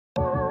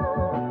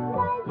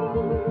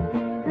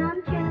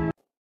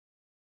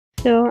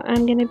So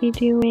I'm going to be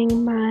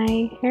doing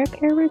my hair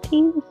care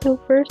routine. So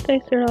first I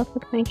start off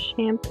with my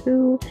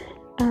shampoo.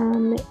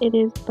 It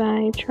is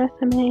by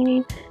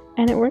Tresemme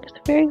and it works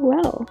very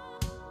well.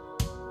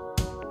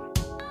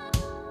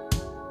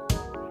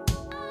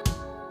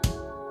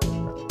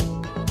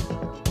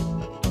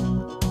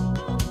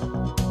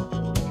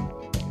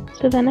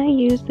 So then I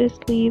use this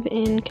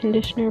leave-in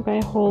conditioner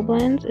by Whole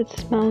Blends. It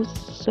smells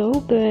so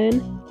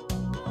good.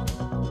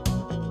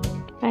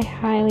 I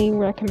highly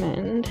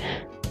recommend.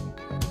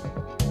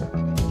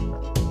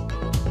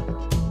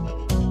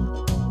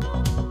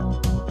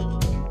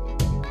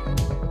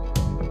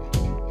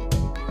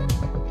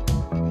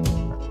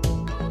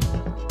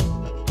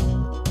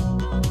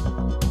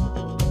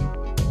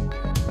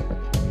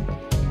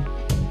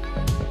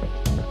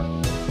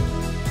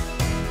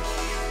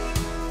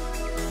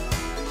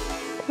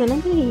 Then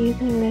I'm going to be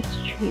using this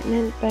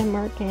treatment by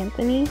Marc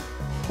Anthony.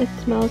 It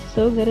smells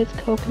so good. It's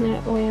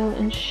coconut oil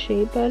and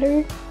shea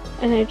butter.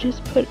 And I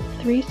just put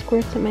 3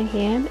 squirts in my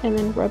hand and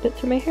then rub it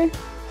through my hair.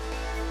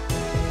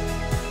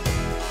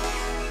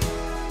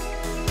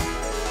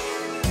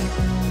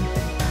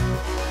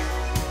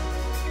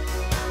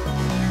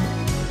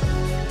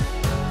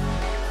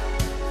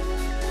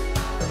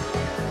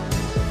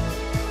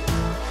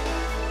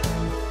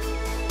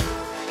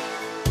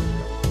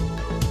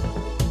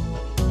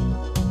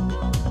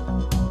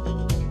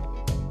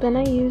 Then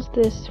I use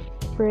this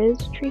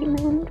frizz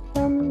treatment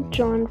from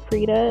John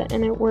Frieda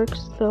and it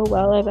works so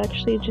well. I've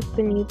actually just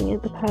been using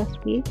it the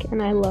past week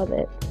and I love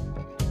it.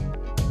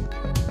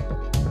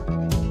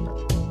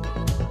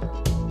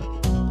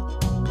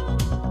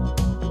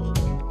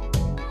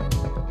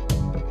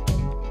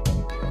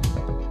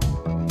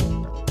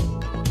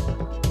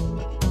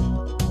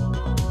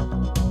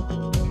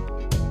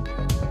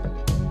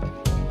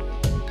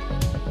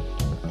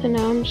 So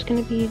now I'm just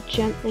going to be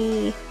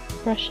gently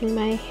brushing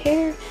my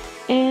hair.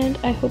 And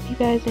I hope you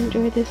guys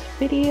enjoyed this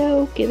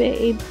video. Give it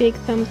a big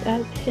thumbs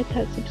up, hit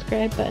that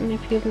subscribe button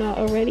if you have not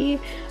already.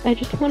 I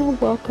just want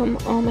to welcome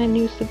all my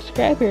new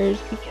subscribers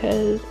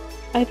because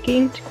I've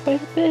gained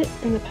quite a bit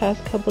in the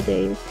past couple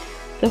days.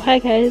 So hi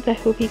guys, I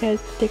hope you guys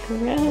stick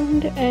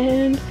around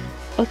and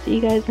I'll see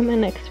you guys in my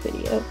next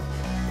video.